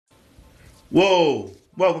Whoa!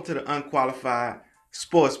 Welcome to the Unqualified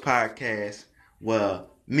Sports Podcast, where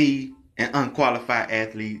me, an unqualified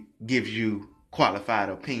athlete, gives you qualified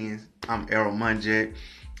opinions. I'm Errol Munjet.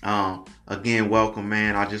 Again, welcome,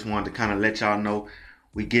 man. I just wanted to kind of let y'all know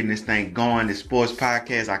we getting this thing going. This sports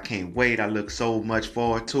podcast, I can't wait. I look so much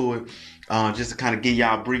forward to it. Just to kind of give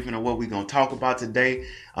y'all a briefing of what we're gonna talk about today.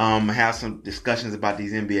 Have some discussions about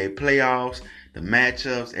these NBA playoffs, the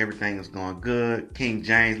matchups. Everything is going good. King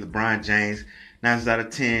James, LeBron James, 9 out of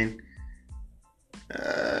 10.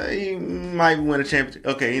 He might win a championship.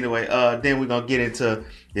 Okay, anyway, then we're gonna get into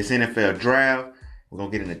this NFL draft. We're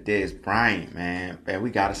gonna get into Dez Bryant, man. We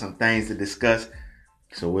got some things to discuss.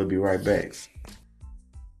 So we'll be right back.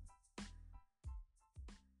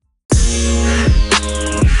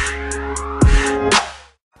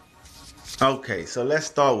 Okay, so let's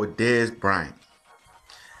start with Dez Bryant.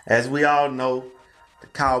 As we all know, the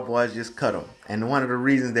Cowboys just cut him. And one of the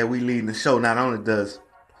reasons that we lead the show, not only does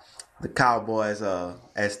the Cowboys,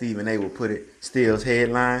 as Stephen A. will put it, steals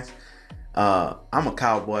headlines, I'm a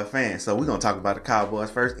Cowboy fan, so we're going to talk about the Cowboys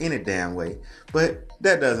first any damn way. But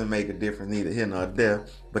that doesn't make a difference neither here nor there.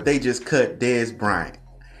 But they just cut Dez Bryant,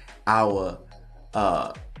 our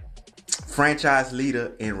franchise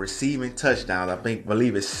leader in receiving touchdowns.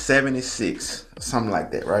 Believe it's 76, something like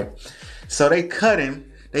that, right? So they cut him.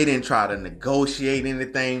 They didn't try to negotiate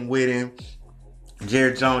anything with him.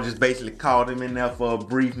 Jerry Jones just basically called him in there for a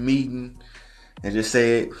brief meeting and just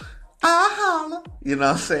said, "I'll holler," you know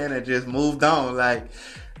what I'm saying, and just moved on. Like,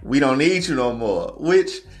 we don't need you no more.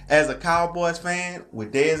 Which, as a Cowboys fan,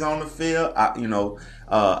 with Dez on the field, I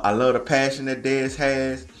love the passion that Dez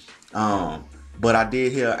has. But I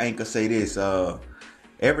did hear Anchor say this: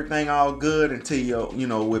 everything all good until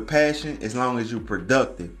you're, with passion, as long as you're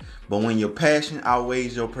productive. But when your passion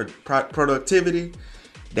outweighs your productivity,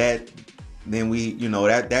 that's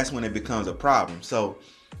when it becomes a problem. So,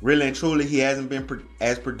 really and truly, he hasn't been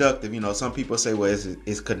as productive. Some people say, well,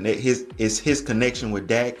 it's his connection with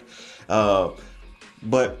Dak,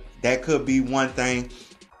 but that could be one thing.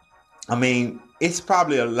 I mean, it's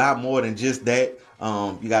probably a lot more than just that.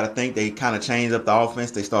 You got to think they kind of changed up the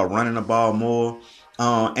offense. They start running the ball more.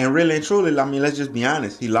 And really and truly, I mean, let's just be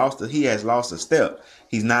honest. He has lost a step.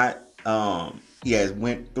 He's not. He has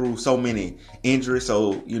went through so many injuries,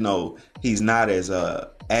 so he's not as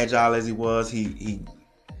agile as he was. He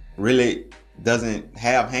really doesn't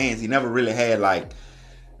have hands. He never really had like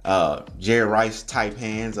Jerry Rice type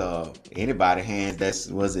hands or anybody hands that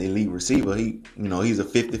was an elite receiver. He's a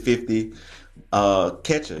 50-50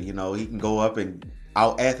 catcher. He can go up and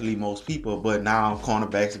out athlete most people, but now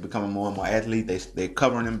cornerbacks are becoming more and more athlete. They're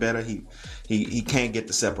covering him better. He can't get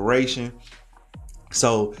the separation.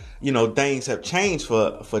 So, things have changed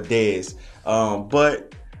for Dez.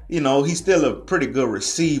 But, he's still a pretty good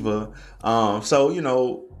receiver. So,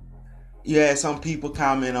 you had some people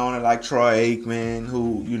comment on it, like Troy Aikman,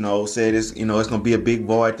 who, said it's going to be a big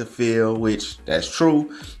void to fill, which that's true.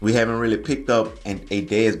 We haven't really picked up a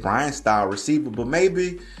Dez Bryant style receiver, but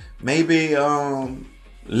maybe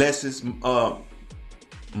less is more.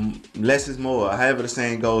 However the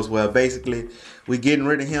saying goes. Well, basically, we're getting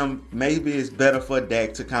rid of him. Maybe it's better for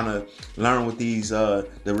Dak to kind of learn with these the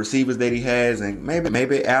receivers that he has, and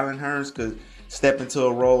maybe Allen Hurns could step into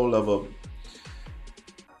a role of a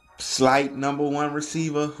slight number one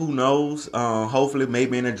receiver. Who knows? Hopefully,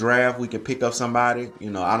 maybe in a draft we can pick up somebody.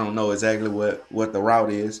 I don't know exactly what the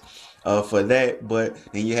route is for that. But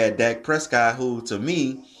then you had Dak Prescott, who to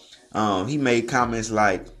me, he made comments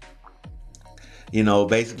like,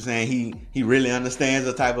 basically saying he really understands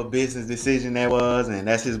the type of business decision that was, and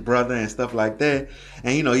that's his brother and stuff like that.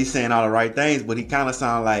 And, he's saying all the right things, but he kind of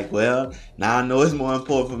sounds like, well, now I know it's more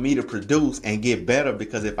important for me to produce and get better,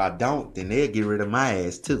 because if I don't, then they'll get rid of my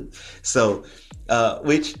ass too. So,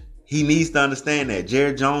 which he needs to understand that.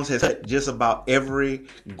 Jerry Jones has cut just about every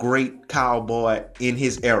great Cowboy in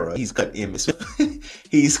his era. He's cut Emmitt Smith.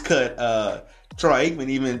 He's cut, Troy Aikman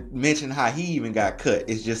even mentioned how he even got cut.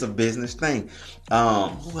 It's just a business thing.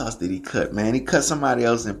 Who else did he cut, man? He cut somebody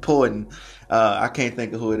else important. I can't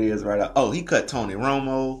think of who it is right now. Oh, he cut Tony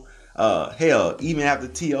Romo. Hell, even after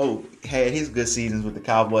T.O. had his good seasons with the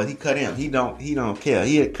Cowboys, he cut him. He don't care.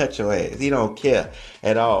 He'll cut your ass. He don't care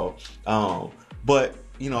at all. But,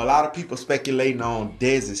 a lot of people speculating on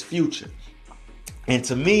Dez's future. And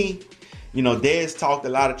to me, Dez talked a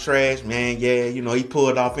lot of trash, man. Yeah, he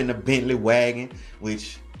pulled off in the Bentley wagon,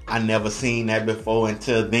 which I never seen that before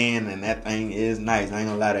until then, and that thing is nice. I ain't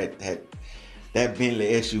gonna lie, that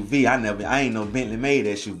Bentley SUV, I ain't know Bentley made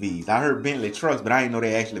SUVs. I heard Bentley trucks, but I ain't know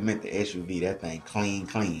they actually meant the SUV. That thing clean.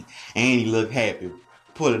 And he looked happy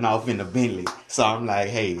pulling off in the Bentley. So I'm like,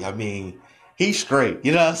 hey, I mean, he's straight.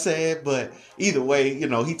 You know what I'm saying? But either way,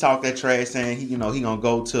 he talked that trash saying he gonna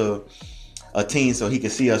go to a team so he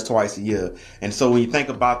can see us twice a year. And so when you think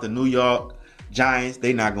about the New York Giants,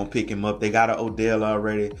 they not gonna pick him up. They got an Odell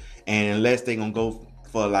already, and unless they gonna go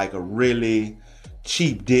for like a really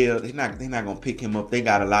cheap deal, they're not gonna pick him up. They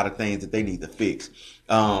got a lot of things that they need to fix.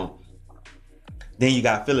 Then you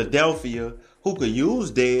got Philadelphia, who could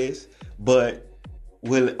use Dez, but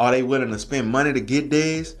are they willing to spend money to get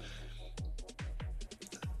Dez?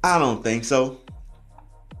 I don't think so.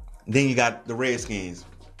 Then you got the Redskins,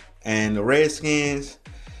 and the Redskins,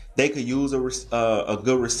 they could use a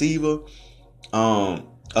good receiver,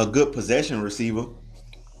 a good possession receiver,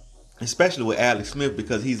 especially with Alex Smith,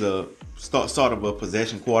 because he's a sort of a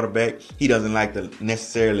possession quarterback. He doesn't like to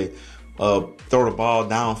necessarily throw the ball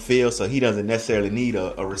downfield, so he doesn't necessarily need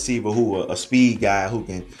a receiver a speed guy who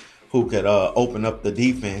could open up the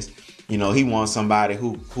defense. He wants somebody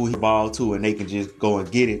who he ball to and they can just go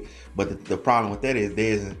and get it. But the problem with that is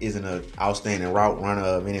there isn't an outstanding route runner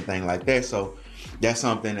of anything like that. So that's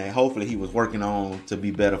something that hopefully he was working on to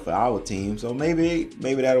be better for our team. So maybe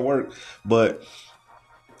that'll work. But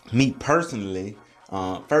me personally,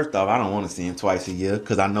 first off, I don't want to see him twice a year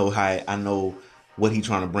because I know what he's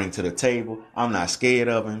trying to bring to the table. I'm not scared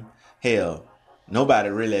of him. Hell, nobody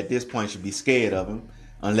really at this point should be scared of him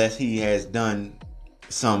unless he has done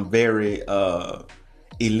some very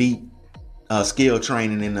elite skill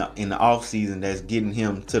training in the off season that's getting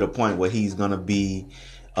him to the point where he's gonna be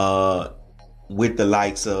with the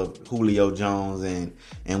likes of Julio Jones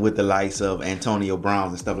and with the likes of Antonio Brown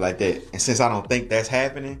and stuff like that. And since I don't think that's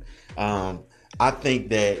happening, I think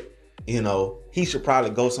that he should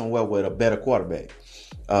probably go somewhere with a better quarterback.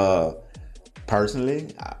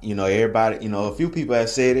 Personally, everybody, a few people have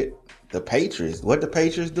said it. The Patriots, what the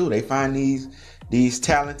Patriots do, they find these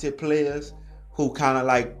talented players who kind of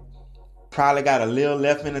like probably got a little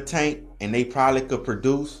left in the tank and they probably could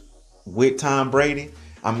produce with Tom Brady.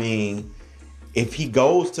 I mean, if he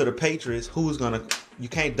goes to the Patriots, you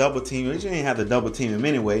can't double team him. You ain't have to double team him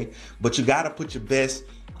anyway, but you got to put your best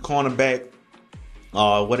cornerback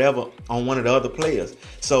or whatever on one of the other players.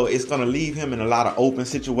 So it's going to leave him in a lot of open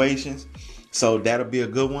situations. So that'll be a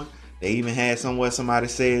good one. They even had somebody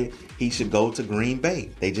said he should go to Green Bay.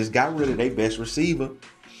 They just got rid of their best receiver.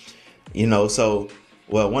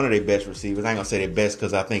 One of their best receivers. I ain't going to say their best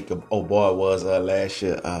because I think was last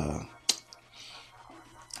year. I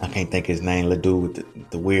can't think his name. The dude with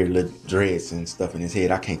the weird little dreads and stuff in his head.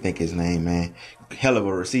 I can't think his name, man. Hell of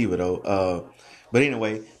a receiver, though. But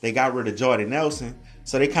anyway, they got rid of Jordy Nelson.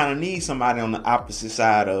 So they kind of need somebody on the opposite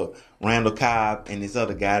side of Randall Cobb and this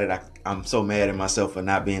other guy that I'm so mad at myself for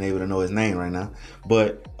not being able to know his name right now.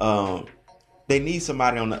 But they need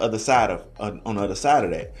somebody on the other side of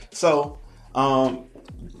that. So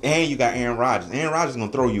and you got Aaron Rodgers. Aaron Rodgers is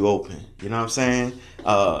gonna throw you open. You know what I'm saying?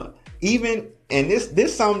 And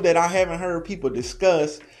this something that I haven't heard people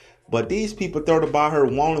discuss. But these people throw the ball. I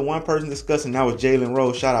heard only one person discussing. That was Jalen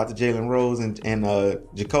Rose. Shout out to Jalen Rose and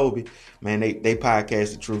Jacoby. Man, they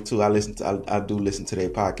podcast the truth too. I do listen to their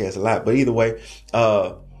podcast a lot. But either way,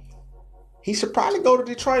 he should probably go to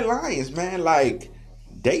Detroit Lions, man. Like,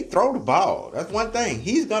 they throw the ball. That's one thing.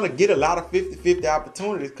 He's gonna get a lot of 50-50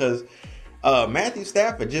 opportunities because Matthew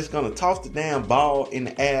Stafford just gonna toss the damn ball in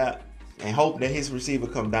the air and hope that his receiver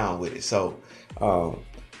come down with it. So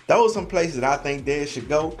those are some places that I think Dez should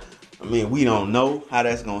go. I mean, we don't know how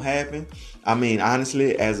that's gonna happen. I mean,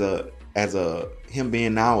 honestly, as him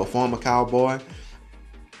being now a former Cowboy,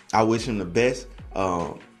 I wish him the best.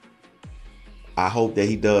 I hope that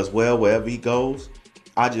he does well wherever he goes.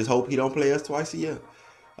 I just hope he don't play us twice a year.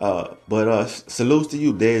 But salutes to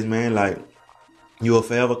you, Dez, man. Like, you a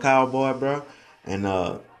forever Cowboy, bro. And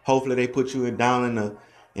hopefully they put you down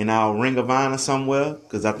in our Ring of Honor somewhere,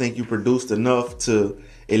 because I think you produced enough to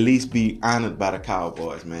at least be honored by the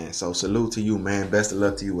Cowboys, man. So salute to you, man. Best of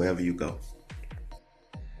luck to you wherever you go.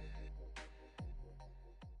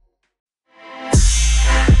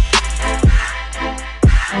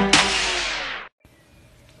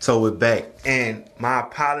 So we're back, and my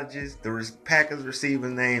apologies. The Packers receiver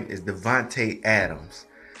name is Devontae Adams.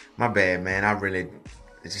 My bad, man. It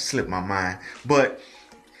just slipped my mind. But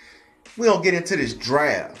we don't get into this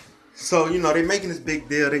draft. So, they're making this big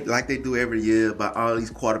deal like they do every year about all these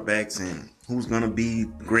quarterbacks and who's going to be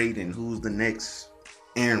great and who's the next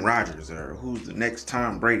Aaron Rodgers or who's the next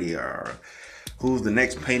Tom Brady or who's the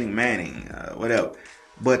next Peyton Manning, whatever.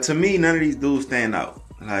 But to me, none of these dudes stand out.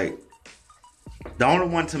 Like, the only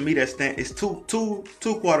one to me that is two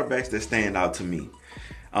quarterbacks that stand out to me.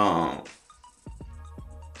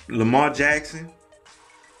 Lamar Jackson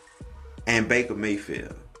and Baker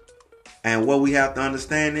Mayfield. And what we have to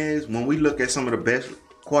understand is when we look at some of the best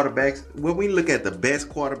quarterbacks, when we look at the best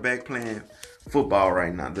quarterback playing football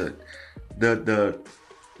right now, the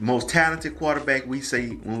most talented quarterback we say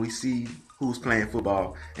when we see who's playing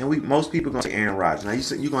football, and most people gonna say Aaron Rodgers.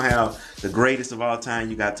 Now you're gonna have the greatest of all time.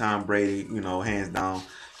 You got Tom Brady, hands down.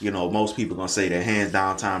 Most people gonna say that hands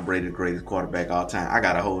down Tom Brady the greatest quarterback of all time. I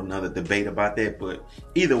got a whole nother debate about that, but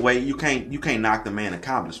either way, you can't knock the man's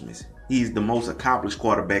accomplishments. He's the most accomplished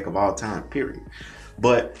quarterback of all time, period.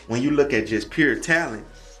 But when you look at just pure talent,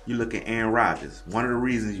 you look at Aaron Rodgers. One of the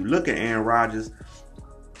reasons you look at Aaron Rodgers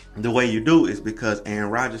the way you do is because Aaron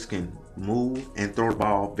Rodgers can move and throw the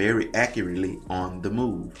ball very accurately on the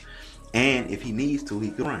move. And if he needs to,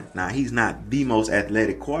 he can run. Now, he's not the most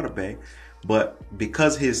athletic quarterback, but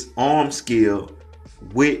because his arm skill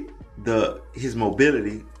with his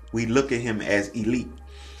mobility, we look at him as elite.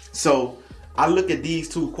 So I look at these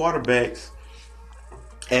two quarterbacks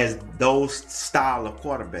as those style of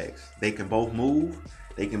quarterbacks. They can both move.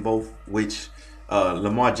 They can both, which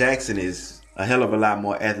Lamar Jackson is a hell of a lot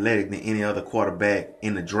more athletic than any other quarterback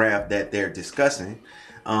in the draft that they're discussing.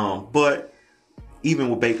 But even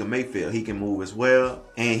with Baker Mayfield, he can move as well,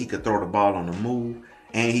 and he could throw the ball on the move,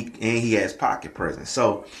 and he has pocket presence.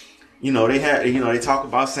 So, they talk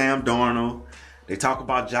about Sam Darnold, they talk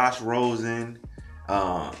about Josh Rosen,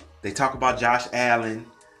 they talk about Josh Allen.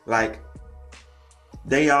 Like,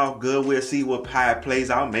 they all good. We'll see how it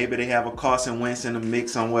plays out. Maybe they have a Carson Wentz in the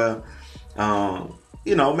mix somewhere.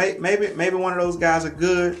 Maybe one of those guys are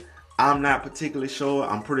good. I'm not particularly sure.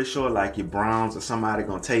 I'm pretty sure like your Browns or somebody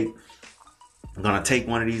gonna take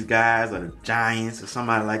one of these guys, or the Giants or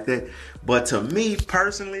somebody like that. But to me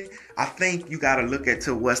personally, I think you got to look at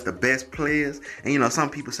what's the best players. And some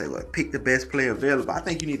people say, well, pick the best player available. I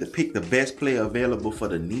think you need to pick the best player available for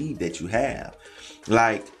the need that you have.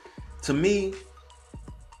 Like, to me,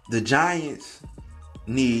 the Giants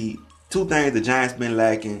need two things. The Giants been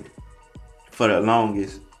lacking for the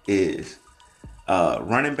longest is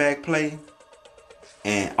running back play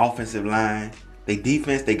and offensive line. They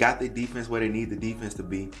got their defense where they need the defense to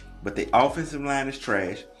be, but the offensive line is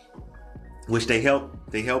trash, which they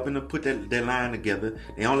helping to put their line together.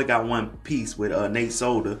 They only got one piece with Nate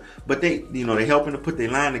Solder, but they helping to put their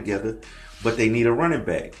line together, but they need a running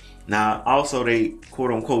back. Now, also they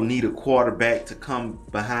quote unquote need a quarterback to come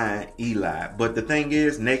behind Eli. But the thing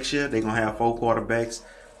is, next year they're gonna have 4 quarterbacks.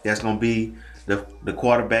 That's gonna be the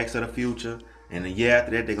quarterbacks of the future. And the year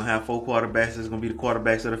after that, they're going to have 4 quarterbacks that's going to be the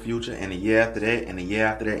quarterbacks of the future. And the year after that, and the year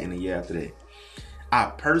after that, and the year after that. I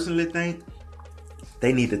personally think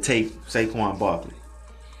they need to take Saquon Barkley.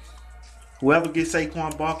 Whoever gets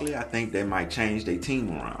Saquon Barkley, I think they might change their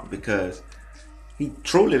team around. Because he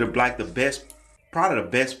truly probably the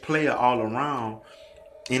best player all around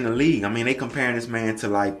in the league. I mean, they comparing this man to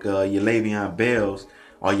like your Le'Veon Bells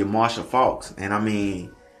or your Marshall Faulks. And I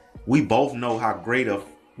mean, we both know how great of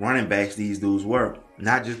running backs these dudes were,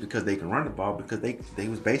 not just because they can run the ball, because they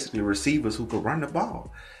was basically receivers who could run the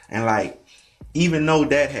ball. And like, even though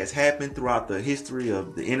that has happened throughout the history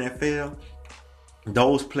of the NFL,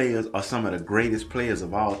 those players are some of the greatest players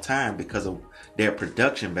of all time because of their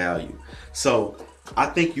production value. So I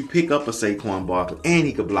think you pick up a Saquon Barkley, and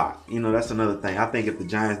he could block. That's another thing. I think if the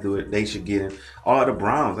Giants do it, they should get him. Or the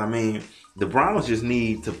Browns. I mean, the Browns just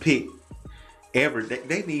need to pick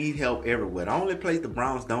they need help everywhere. The only place the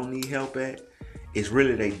Browns don't need help at is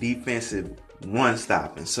really their defensive run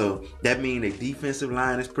stopping. So that means their defensive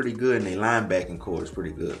line is pretty good and their linebacking core is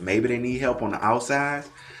pretty good. Maybe they need help on the outsides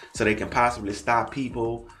so they can possibly stop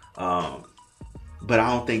people. But I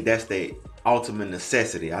don't think that's their ultimate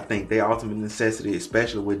necessity. I think their ultimate necessity,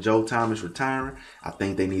 especially with Joe Thomas retiring, I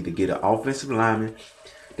think they need to get an offensive lineman.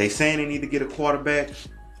 They saying they need to get a quarterback.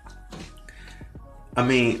 I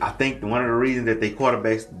mean, I think one of the reasons that their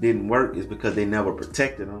quarterbacks didn't work is because they never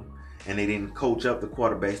protected them and they didn't coach up the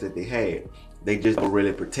quarterbacks that they had. They just never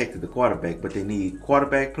really protected the quarterback. But they need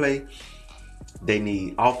quarterback play. They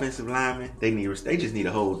need offensive linemen. They just need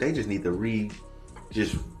to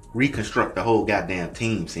reconstruct the whole goddamn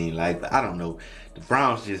team. Seem like, but I don't know. The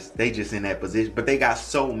Browns just in that position, but they got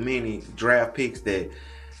so many draft picks that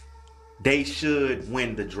they should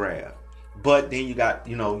win the draft. But then you got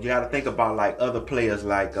to think about like other players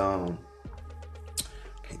like can't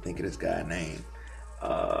think of this guy's name.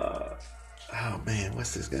 Oh man,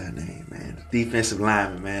 what's this guy's name, man? Defensive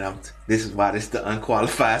lineman, man. This is why this is the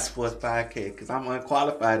Unqualified Sports Podcast, because I'm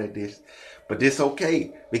unqualified at this. But this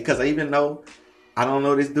okay, because even though I don't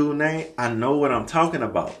know this dude's name, I know what I'm talking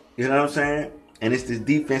about. You know what I'm saying? And it's this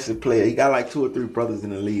defensive player. He got like 2 or 3 brothers in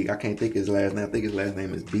the league. I can't think his last name. I think his last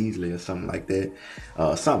name is Beasley or something like that.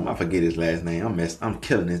 I forget his last name. I'm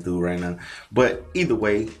killing this dude right now. But either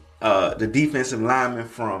way, the defensive lineman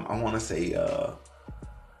from I want to say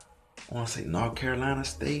North Carolina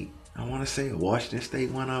State. I want to say Washington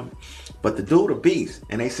State, one of them. But the dude a beast,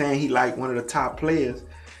 and they saying he like one of the top players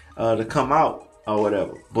to come out or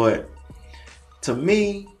whatever. But to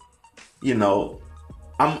me, you know,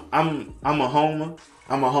 I'm a homer.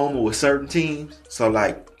 I'm a homer with certain teams. So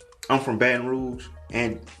like, I'm from Baton Rouge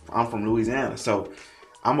and I'm from Louisiana. So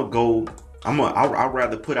I'd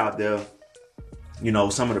rather put out there, you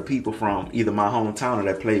know, some of the people from either my hometown or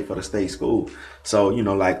that played for the state school. So, you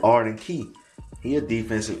know, like Arden Key, he a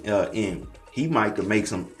defensive end. He might could make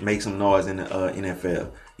some noise in the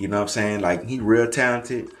NFL. You know what I'm saying? Like, he real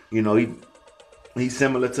talented. You know, he's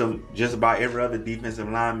similar to just about every other defensive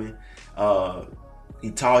lineman. He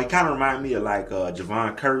tall. He kind of remind me of like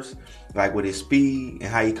Javon Curse, like with his speed and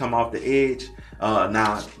how he come off the edge.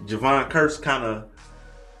 Now Javon Curse kind of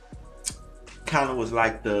was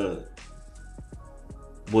like the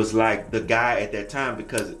guy at that time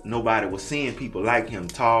because nobody was seeing people like him.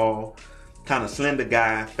 Tall, kind of slender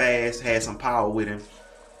guy, fast, had some power with him.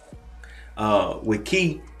 With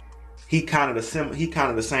Key, he kind of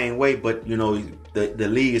the same way, but you know, the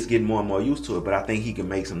league is getting more and more used to it. But I think he can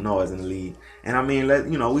make some noise in the league. And I mean,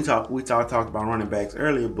 we talked about running backs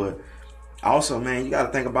earlier, but also, man, you got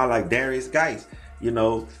to think about like Darius Geis. You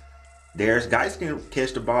know, Darius Geis can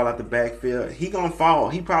catch the ball out the backfield. He gonna fall.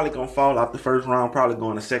 He probably gonna fall out the first round, probably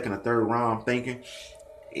going the second or third round. I'm thinking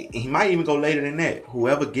he might even go later than that.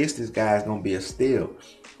 Whoever gets this guy is gonna be a steal.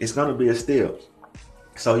 It's gonna be a steal.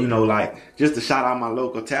 So, you know, like, just to shout out my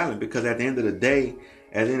local talent, because at the end of the day,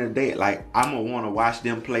 like, I'm gonna want to watch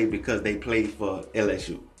them play because they played for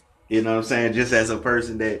LSU. You know what I'm saying? Just as a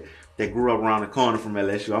person that grew up around the corner from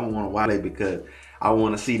LSU, I'm gonna want to watch it because I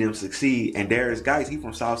want to see them succeed. And Darius Geis, he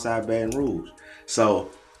from Southside Baton Rouge, so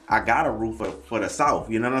I got a root for the South.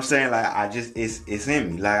 You know what I'm saying? Like, it's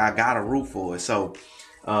in me. Like, I got a root for it. So,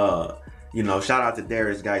 you know, shout out to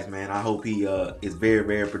Darius Geis, man. I hope he is very,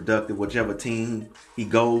 very productive, whichever team he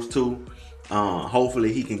goes to.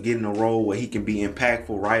 Hopefully he can get in a role where he can be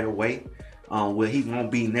impactful right away. Where he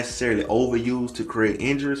won't be necessarily overused to create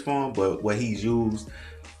injuries for him, but where he's used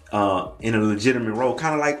in a legitimate role,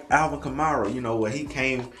 kind of like Alvin Kamara, you know, where he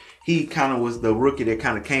kind of was the rookie that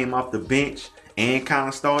kind of came off the bench and kind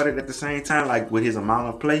of started at the same time, like with his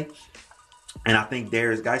amount of play. And I think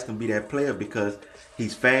Darius Geis can be that player because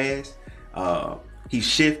he's fast, he's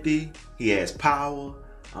shifty, he has power,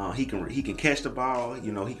 he can catch the ball,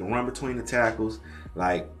 you know, he can run between the tackles.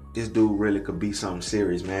 Like, this dude really could be something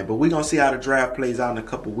serious, man. But we're going to see how the draft plays out in a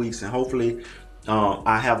couple weeks. And hopefully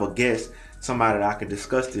I have a guest, somebody that I can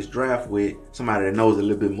discuss this draft with, somebody that knows a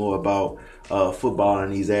little bit more about football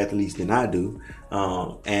and these athletes than I do.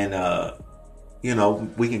 You know,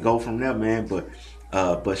 we can go from there, man.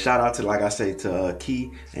 But shout out to, like I say, to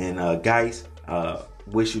Key and Geis.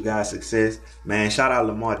 Wish you guys success, man. Shout out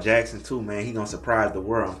Lamar Jackson too, man. He gonna surprise the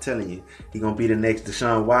world. I'm telling you, he gonna be the next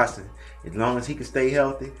Deshaun Watson. As long as he can stay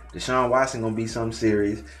healthy, Deshaun Watson gonna be something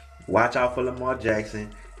serious. Watch out for Lamar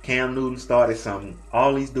Jackson. Cam Newton started something.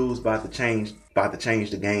 All these dudes about to change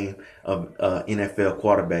the game of NFL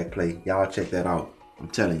quarterback play. Y'all check that out. I'm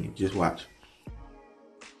telling you, just watch.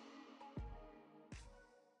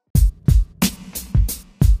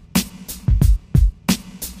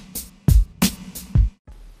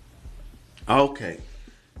 Okay.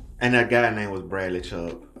 And that guy name was Bradley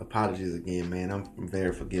Chubb. Apologies again, man. I'm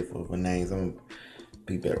very forgetful for names. I'm gonna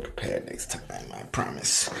be better prepared next time, I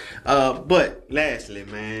promise. But lastly,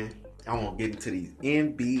 man, I want to get into these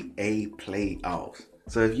NBA playoffs.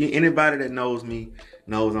 So if anybody that knows me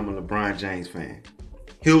knows I'm a LeBron James fan.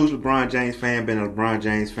 Huge LeBron James fan. Been a LeBron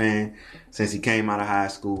James fan since he came out of high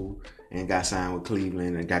school and got signed with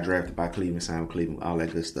Cleveland and got drafted by Cleveland, signed with Cleveland, all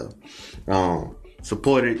that good stuff.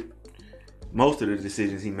 Supported most of the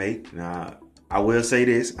decisions he made. Now, I will say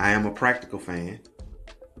this: I am a practical fan.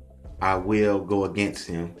 I will go against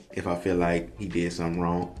him if I feel like he did something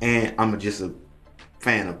wrong, and I'm just a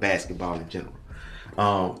fan of basketball in general.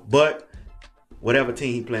 But whatever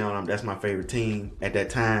team he play on, that's my favorite team at that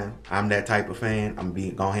time. I'm that type of fan. I'm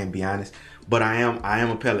go ahead and be honest. But I am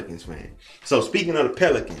a Pelicans fan. So speaking of the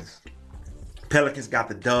Pelicans got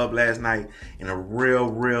the dub last night in a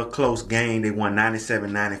real close game. They won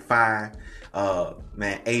 97-95.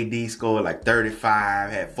 Man, AD scored like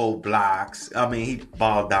 35, had 4 blocks. I mean, he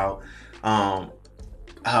balled out.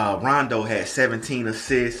 Rondo had 17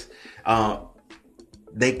 assists.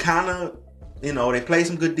 They kind of, they play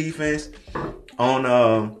some good defense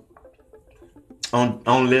on on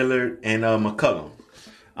Lillard and McCollum,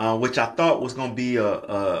 which I thought was gonna be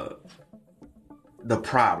the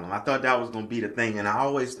problem. I thought that was gonna be the thing, and I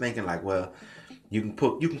always thinking like, well, you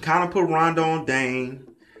can kind of put Rondo on Dame.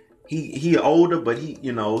 He older, but he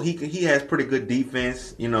has pretty good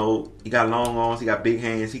defense. You know, he got long arms, he got big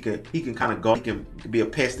hands. He can kind of go. He can be a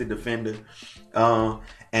pesty defender.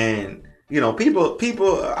 And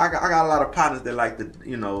people. I got a lot of partners that like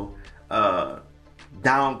to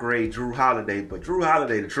downgrade Drew Holiday, but Drew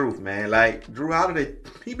Holiday, the truth, man. Like Drew Holiday,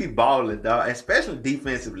 he be balling, dog, especially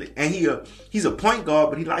defensively. And he's a point guard,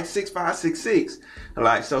 but he like 6'5", 6'6".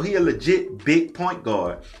 Like, so he a legit big point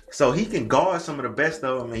guard. So he can guard some of the best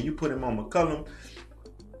of them. And you put him on McCollum,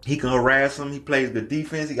 he can harass him. He plays good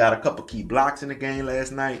defense. He got a couple key blocks in the game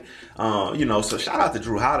last night. So shout out to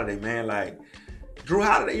Drew Holiday, man. Like Drew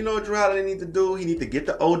Holiday, you know what Drew Holiday need to do? He need to get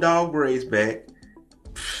the old dog grades back.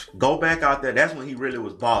 Go back out there. That's when he really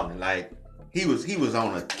was balling. Like he was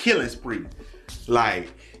on a killing spree. Like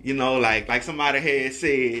somebody had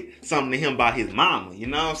said something to him about his mama. You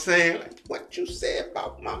know what I'm saying? Like, what you said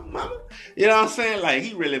about my mama? You know what I'm saying? Like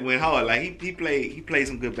he really went hard. Like he played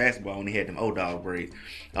some good basketball when he had them old dog braids,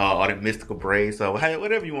 or them mystical braids. So hey,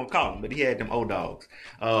 whatever you want to call them, but he had them old dogs.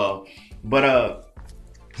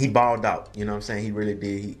 He balled out. You know what I'm saying? He really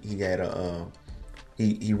did. He had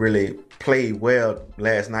he really played well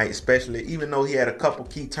last night, especially even though he had a couple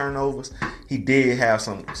key turnovers. He did have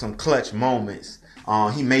some clutch moments.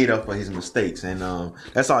 He made up for his mistakes, and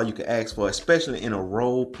that's all you can ask for, especially in a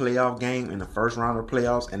road playoff game in the first round of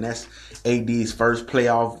playoffs. And that's AD's first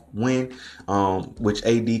playoff win, which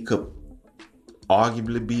AD could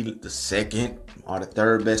arguably be the second or the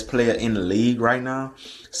third best player in the league right now.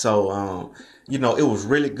 So it was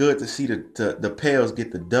really good to see the Pels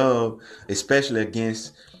get the dub, especially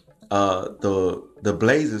against the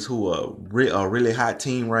Blazers, who are a really hot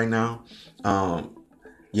team right now.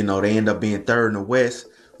 They end up being third in the West,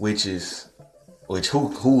 which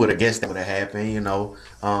who would have guessed that would have happened,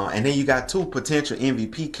 and then you got two potential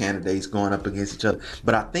MVP candidates going up against each other.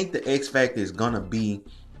 But I think the X factor is gonna be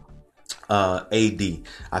AD.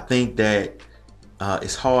 I think that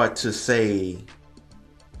it's hard to say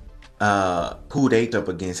who they up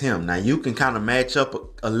against him. Now you can kind of match up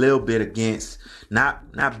a little bit against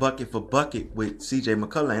not bucket for bucket with CJ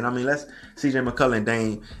McCollum. And I mean, let's CJ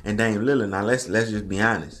McCollum and Dame Lillard. Now let's just be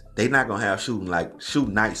honest. They not gonna have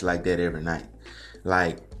shooting nights like that every night.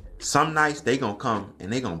 Like some nights they gonna come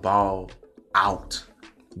and they gonna ball out.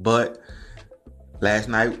 But last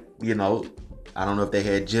night, I don't know if they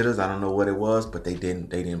had jitters. I don't know what it was, but they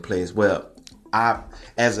didn't play as well.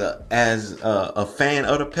 As a fan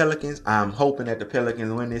of the Pelicans, I'm hoping that the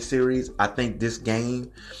Pelicans win this series. I think this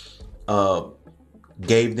game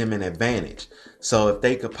gave them an advantage. So if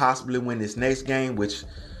they could possibly win this next game, which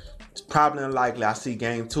is probably unlikely, I see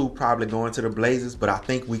game 2 probably going to the Blazers, but I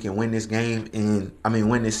think we can win this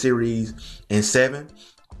win this series in 7.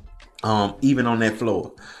 Even on that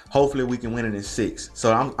floor. Hopefully we can win it in 6.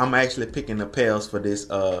 So I'm actually picking the Pels for this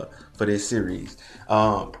series.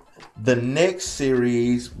 The next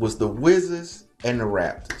series was the Wizards and the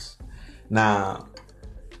Raptors. Now,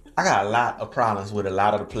 I got a lot of problems with a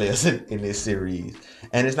lot of the players in this series.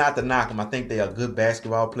 And it's not to knock them. I think they are good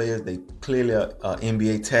basketball players. They clearly are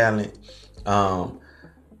NBA talent.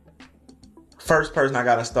 First person I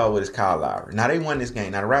got to start with is Kyle Lowry. Now, they won this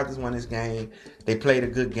game. Now, the Raptors won this game. They played a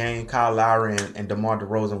good game. Kyle Lowry and DeMar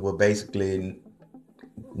DeRozan were basically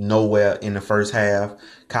nowhere in the first half.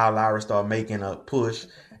 Kyle Lowry started making a push.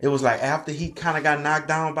 It was like after he kind of got knocked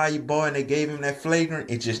down by your boy and they gave him that flagrant,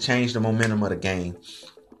 it just changed the momentum of the game.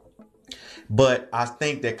 But I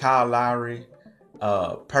think that Kyle Lowry,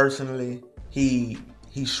 personally, he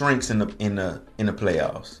shrinks in the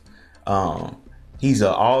playoffs. He's an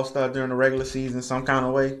all-star during the regular season some kind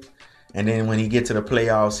of way. And then when he gets to the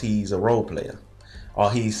playoffs, he's a role player.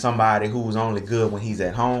 Or he's somebody who's only good when he's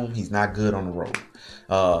at home. He's not good on the road.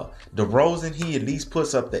 DeRozan, he at least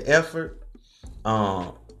puts up the effort.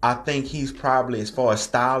 I think he's probably, as far as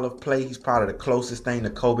style of play, he's probably the closest thing to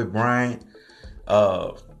Kobe Bryant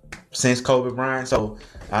since Kobe Bryant. So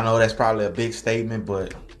I know that's probably a big statement,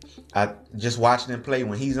 but I just watching him play,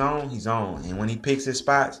 when he's on, he's on. And when he picks his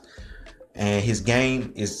spots, and his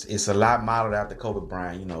game is a lot modeled after Kobe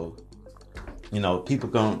Bryant. People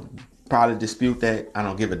gonna probably dispute that. I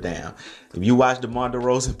don't give a damn. If you watch DeMar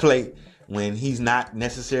DeRozan play when he's not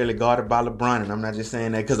necessarily guarded by LeBron, and I'm not just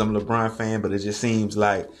saying that because I'm a LeBron fan, but it just seems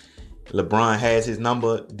like LeBron has his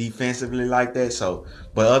number defensively like that. So,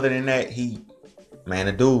 but other than that, he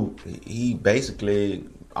basically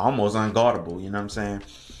almost unguardable. You know what I'm saying?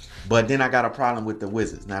 But then I got a problem with the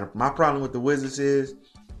Wizards. Now, my problem with the Wizards is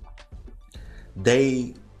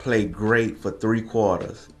they played great for 3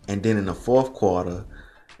 quarters, and then in the fourth quarter,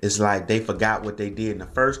 it's like they forgot what they did in the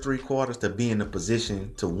first 3 quarters to be in a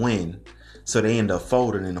position to win, so they end up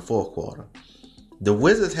folding in the fourth quarter. The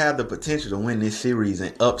Wizards have the potential to win this series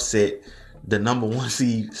and upset the number one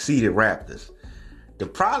seeded Raptors. The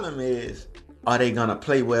problem is, are they gonna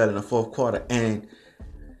play well in the fourth quarter? And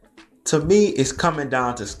to me, it's coming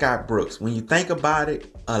down to Scott Brooks. When you think about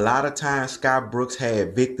it, a lot of times Scott Brooks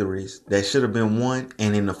had victories that should have been won,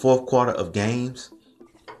 and in the fourth quarter of games,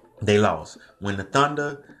 they lost. When the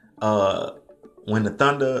Thunder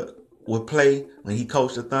would play, when he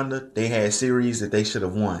coached the Thunder, they had series that they should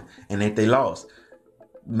have won, and that they lost,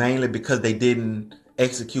 mainly because they didn't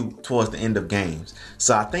execute towards the end of games.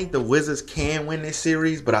 So I think the Wizards can win this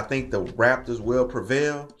series, but I think the Raptors will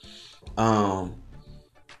prevail.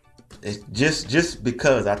 It's just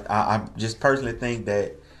because I just personally think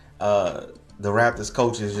that the Raptors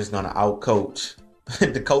coach is just gonna outcoach.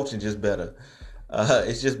 The coaching just better.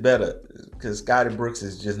 It's just better because Scotty Brooks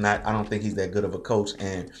is just not. I don't think he's that good of a coach,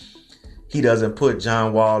 and he doesn't put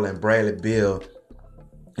John Wall and Bradley Beal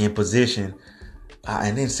in position.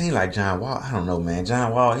 And then it seemed like John Wall. I don't know, man.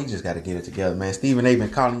 John Wall, he just got to get it together, man. Stephen A.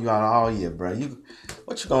 been calling you out all year, bro.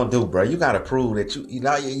 What you gonna do, bro? You got to prove that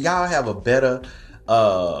y'all have a better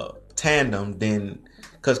tandem than,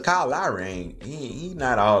 because Kyle Lowry he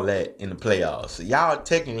not all that in the playoffs. So y'all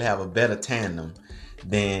technically have a better tandem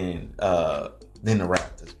than the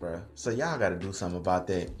Raptors, bro. So y'all got to do something about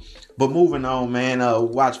that. But moving on, man.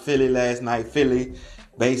 Watched Philly last night. Philly,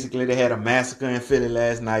 basically, they had a massacre in Philly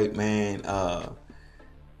last night, man.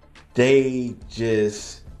 They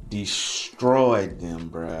just destroyed them,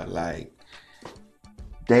 bro. Like,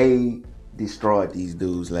 they destroyed these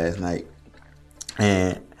dudes last night.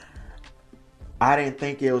 And I didn't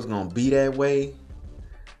think it was going to be that way.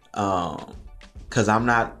 Because I'm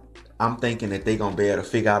thinking that they're going to be able to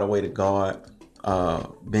figure out a way to guard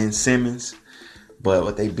Ben Simmons.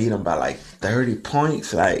 But they beat him by like 30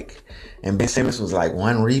 points. And Ben Simmons was like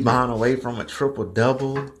 1 rebound away from a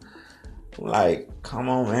triple-double. Like, come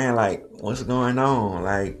on, man. Like, what's going on?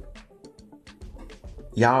 Like,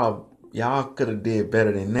 y'all could have did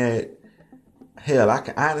better than that. Hell,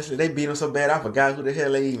 honestly, they beat them so bad, I forgot who the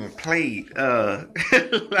hell they even played.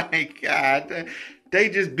 Like, God, they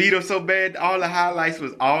just beat them so bad. All the highlights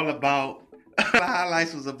was about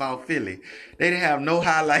Philly. They didn't have no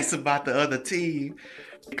highlights about the other team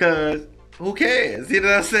because who cares? You know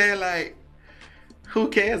what I'm saying? Like, who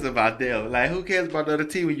cares about them? Like, who cares about the other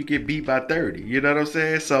team when you get beat by 30? You know what I'm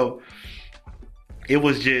saying? So it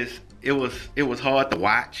was hard to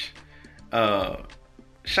watch.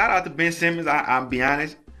 Shout out to Ben Simmons. I'll be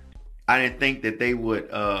honest, I didn't think that they would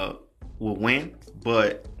win,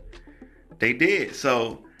 but they did.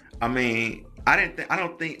 So I mean, I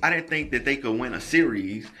didn't think that they could win a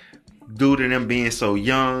series due to them being so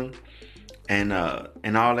young and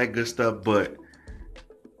all that good stuff, but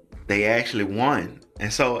they actually won.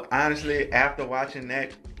 And so honestly, after watching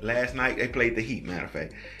that last night, they played the Heat, matter of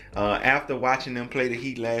fact. After watching them play the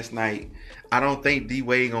Heat last night, I don't think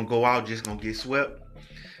D-Wade gonna go out just gonna get swept.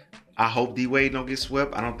 I hope D-Wade don't get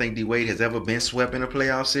swept. I don't think D-Wade has ever been swept in a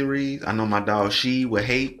playoff series. I know my dog She would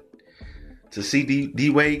hate to see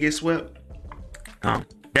D-Wade get swept.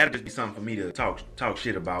 That'll just be something for me to talk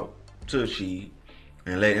shit about to She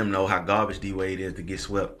and let him know how garbage D-Wade is to get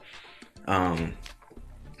swept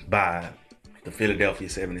by the Philadelphia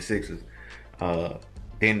 76ers.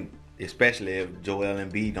 Then especially if Joel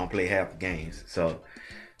Embiid don't play half the games. So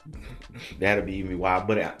that'll be even wild.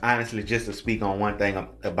 But honestly, just to speak on one thing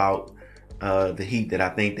about the Heat that I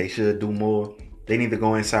think they should do more, they need to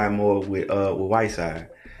go inside more with Whiteside.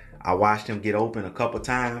 I watched him get open a couple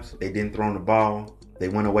times. They didn't throw the ball. They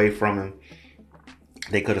went away from him.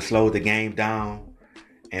 They could have slowed the game down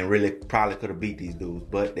and really probably could have beat these dudes,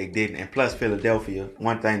 but they didn't. And plus, Philadelphia,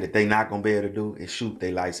 one thing that they not gonna be able to do is shoot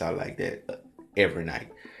their lights out like that every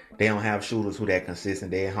night. They don't have shooters who that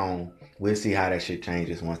consistent. They at home. We'll see how that shit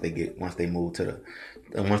changes once they go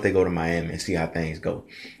to Miami and see how things go.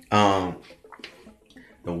 The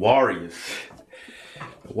Warriors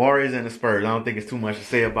and the Spurs. I don't think it's too much to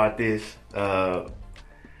say about this.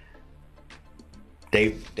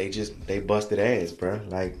 They busted ass, bro.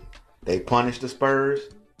 Like, they punished the Spurs,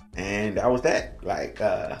 and that was that. Like,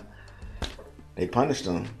 they punished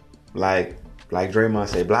them. Like Draymond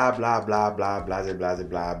said, blah, blah, blah, blah, blah, blah, blah,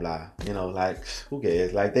 blah, blah. You know, like, who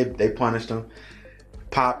cares? Like, they punished them.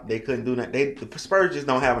 They couldn't do that. The Spurs just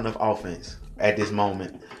don't have enough offense at this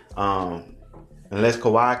moment. Unless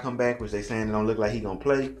Kawhi come back, which they saying it don't look like he gonna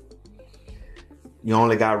play. You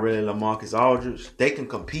only got really LaMarcus Aldridge. They can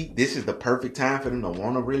compete. This is the perfect time for them to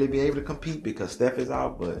want to really be able to compete because Steph is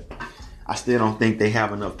out. But I still don't think they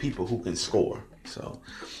have enough people who can score. So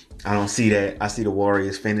I don't see that. I see the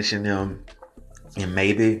Warriors finishing them in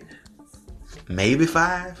maybe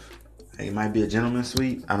 5. It might be a gentleman's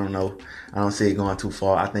sweep. I don't know. I don't see it going too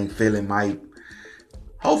far. I think Philly might.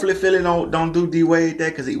 Hopefully Philly don't do D Wade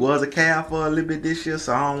that because he was a Cavs for a little bit this year.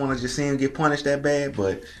 So I don't want to just see him get punished that bad.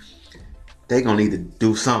 But they gonna need to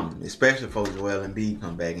do something, especially for Joel Embiid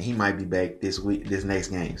come back, and he might be back this next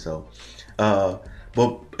game. So,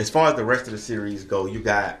 but as far as the rest of the series go, you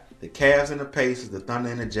got the Cavs and the Pacers, the Thunder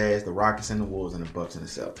and the Jazz, the Rockets and the Wolves, and the Bucks and the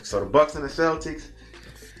Celtics. So the Bucks and the Celtics,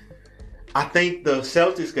 I think the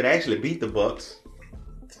Celtics could actually beat the Bucks.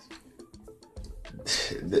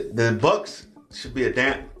 The Bucks should be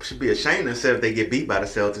ashamed of themselves if they get beat by the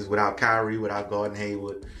Celtics without Kyrie, without Gordon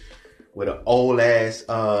Hayward, with an old ass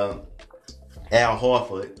Al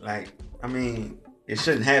Horford. Like, I mean, it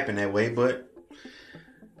shouldn't happen that way, but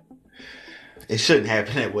it shouldn't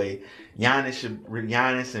happen that way. Giannis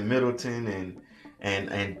and Middleton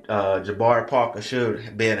and Jabari Parker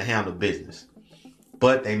should be able to handle business.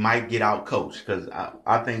 But they might get out coached because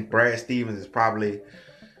I think Brad Stevens is probably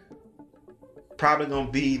going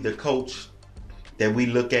to be the coach that we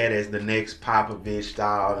look at as the next Popovich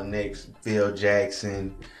style, the next Phil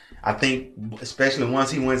Jackson. I think especially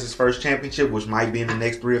once he wins his first championship, which might be in the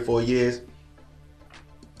next 3 or 4 years,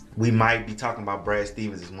 we might be talking about Brad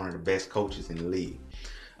Stevens as one of the best coaches in the league.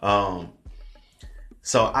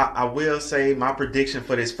 So I will say my prediction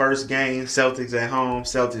for this first game, Celtics at home.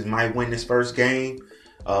 Celtics might win this first game,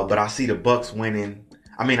 but I see the Bucks winning.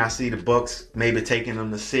 I see the Bucks maybe taking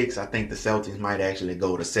them to 6. I think the Celtics might actually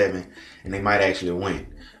go to 7, and they might actually win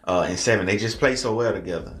in 7. They just play so well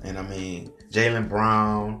together. And I mean, Jaylen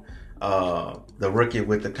Brown, the rookie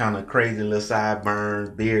with the kind of crazy little sideburns,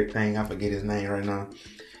 beard thing, I forget his name right now.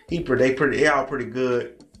 They all pretty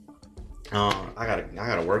good. I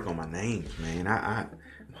gotta work on my names, man. I'm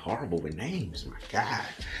horrible with names, my God.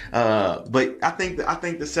 But I think the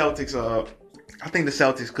Celtics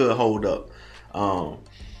could hold up.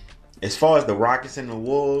 As far as the Rockets and the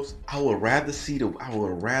Wolves, I would rather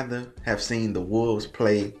have seen the Wolves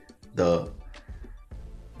play the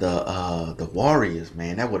Warriors,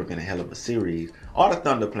 man. That would have been a hell of a series. Or the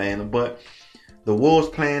Thunder playing them, but the Wolves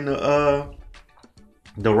playing the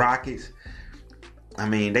Rockets. I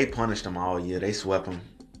mean, they punished them all year. They swept them.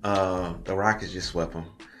 The Rockets just swept them.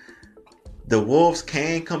 The Wolves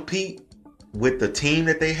can compete with the team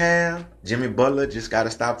that they have. Jimmy Butler just got to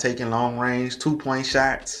stop taking long range 2-point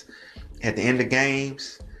shots at the end of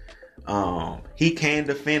games. He can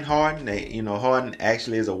defend Harden. Harden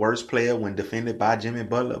actually is a worse player when defended by Jimmy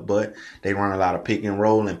Butler, but they run a lot of pick and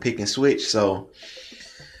roll and pick and switch. So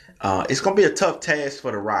it's going to be a tough task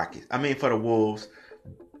for the Wolves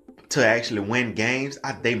to actually win games.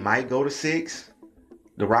 They might go to 6.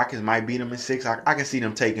 The Rockets might beat them in 6. I can see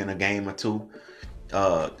them taking a game or 2.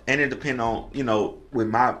 And it depends on, with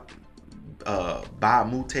my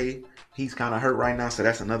Bahamute, he's kind of hurt right now, so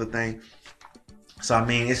that's another thing. So, I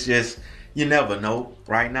mean, it's just, you never know.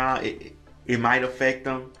 Right now, it might affect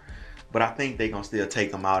them, but I think they're going to still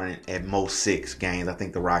take them out at most 6 games. I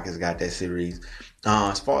think the Rockets got that series.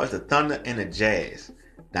 As far as the Thunder and the Jazz,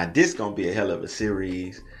 now this is going to be a hell of a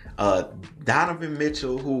series. Donovan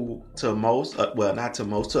Mitchell, who to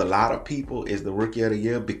a lot of people is the rookie of the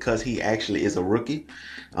year because he actually is a rookie.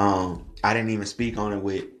 I didn't even speak on it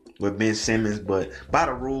with Ben Simmons, but by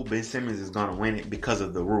the rule, Ben Simmons is going to win it because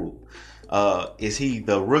of the rule. Is he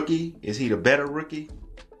the rookie? Is he the better rookie?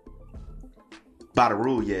 By the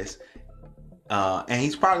rule, yes. And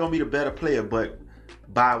he's probably going to be the better player, but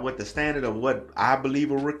by what the standard of what I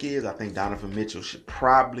believe a rookie is, I think Donovan Mitchell should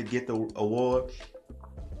probably get the award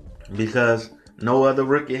because no other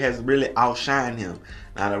rookie has really outshined him.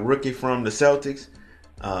 Now, the rookie from the Celtics,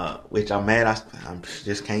 which I'm mad, I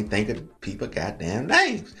just can't think of people goddamn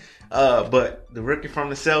names. But the rookie from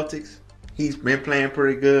the Celtics, he's been playing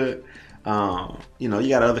pretty good. You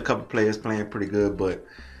got other couple players playing pretty good, but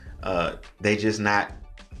they just not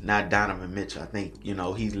Donovan Mitchell. I think,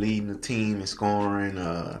 he's leading the team in scoring.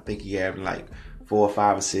 I think he had like 4 or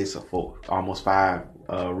 5 assists or almost 5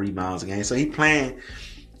 rebounds a game. So he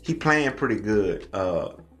playing pretty good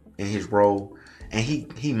in his role. And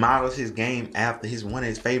he models his game after one of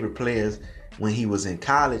his favorite players when he was in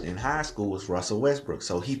college and high school was Russell Westbrook.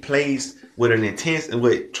 So he plays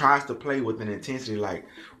with tries to play with an intensity like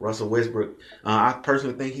Russell Westbrook. I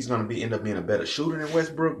personally think he's going to end up being a better shooter than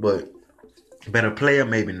Westbrook, but better player,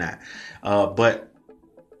 maybe not. But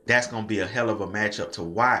that's going to be a hell of a matchup to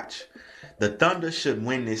watch. The Thunder should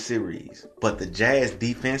win this series, but the Jazz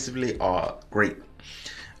defensively are great.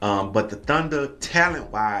 But the Thunder,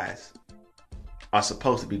 talent-wise, are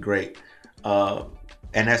supposed to be great. And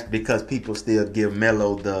that's because people still give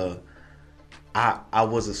Melo the I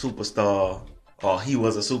was a superstar, or he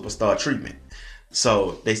was a superstar treatment.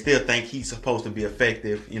 So they still think he's supposed to be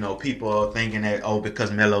effective. You know, people are thinking that, oh, because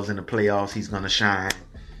Melo's in the playoffs, he's going to shine.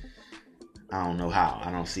 I don't know how.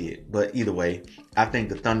 I don't see it. But either way, I think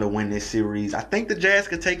the Thunder win this series. I think the Jazz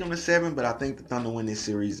could take them to 7, but I think the Thunder win this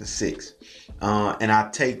series in 6. And I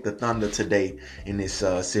take the Thunder today in this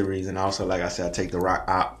series. And also, like I said, I take the Rock.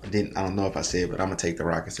 I don't know if I said, but I'm gonna take the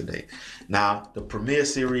Rockets today. Now, the premier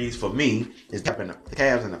series for me is the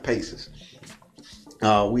Cavs and the Pacers.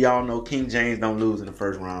 We all know King James don't lose in the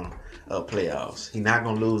first round of playoffs. He's not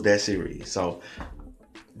gonna lose that series. So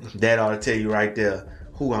that ought to tell you right there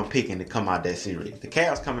who I'm picking to come out that series. The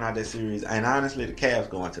Cavs coming out that series, and honestly, the Cavs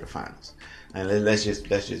going to the finals. And let's just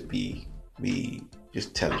tell the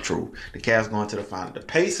truth. The Cavs going to the finals. The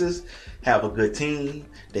Pacers have a good team.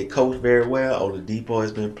 They coach very well. Oladipo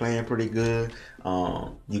has been playing pretty good.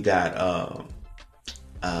 You got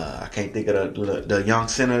I can't think of the young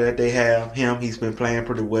center that they have. He's been playing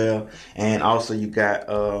pretty well. And also you got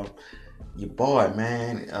your boy,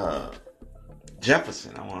 man.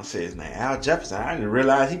 Jefferson, I want to say his name. Al Jefferson. I didn't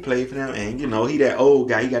realize he played for them. And, you know, he that old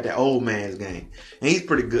guy. He got that old man's game. And he's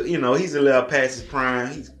pretty good. You know, he's a little past his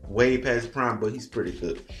prime. He's way past his prime, but he's pretty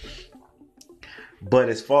good. But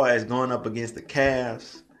as far as going up against the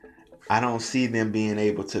Cavs, I don't see them being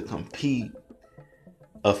able to compete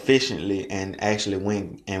efficiently and actually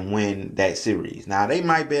win that series. Now, they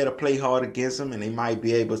might be able to play hard against them, and they might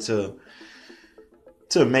be able to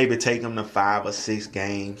maybe take them to 5 or 6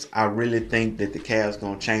 games. I really think that the Cavs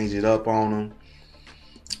going to change it up on them.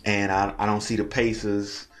 And I don't see the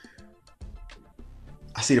Pacers.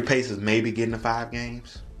 I see the Pacers maybe getting to 5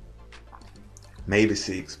 games. Maybe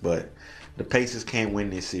 6. But the Pacers can't win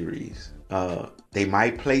this series. They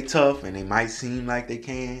might play tough and they might seem like they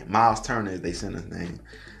can. Miles Turner is their center's name.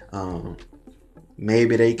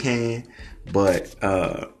 Maybe they can. But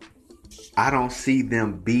I don't see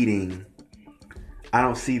them beating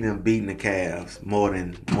the Cavs more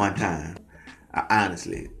than one time.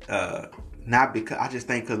 Honestly, not because I just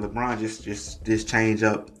think because LeBron just change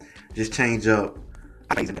up.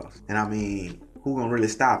 And I mean, who gonna really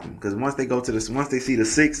stop him? Because once they see the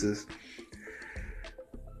Sixers,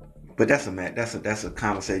 but that's a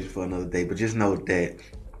conversation for another day. But just know that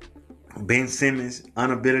Ben Simmons'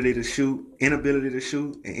 inability to shoot, and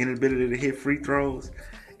inability to hit free throws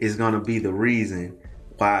is gonna be the reason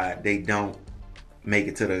why they don't make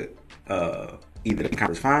it to the either the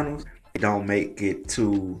conference finals, they don't make it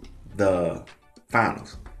to the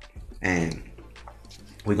finals. And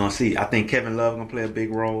we're gonna see. I think Kevin Love gonna play a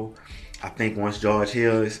big role. I think once George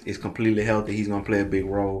Hill is completely healthy, he's gonna play a big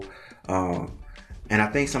role. And I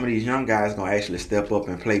think some of these young guys gonna actually step up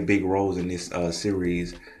and play big roles in this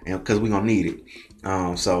series, and because we're gonna need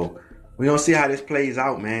it. So we're gonna see how this plays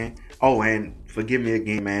out, man. Oh, and forgive me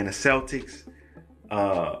again, man. The Celtics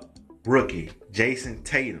rookie Jason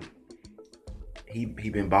Tatum, he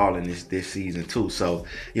been balling this season too. So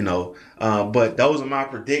you know, but those are my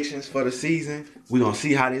predictions for the season. We're gonna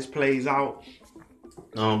see how this plays out.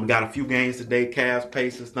 We got a few games today: Cavs,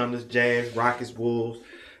 Pacers, Thunder, Jazz, Rockets, Wolves,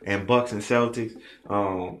 and Bucks and Celtics.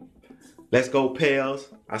 Let's go Pels.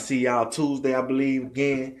 I see y'all Tuesday, I believe,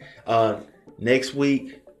 again. Next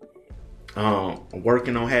week, I'm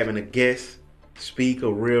working on having a guest speak,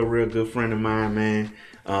 a real good friend of mine, man.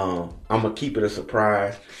 I'm gonna keep it a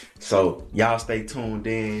surprise. So y'all stay tuned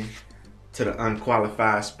in to the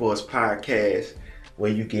Unqualified Sports Podcast,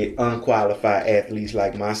 where you get unqualified athletes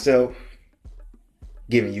like myself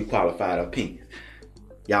giving you qualified opinions.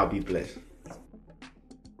 Y'all be blessed.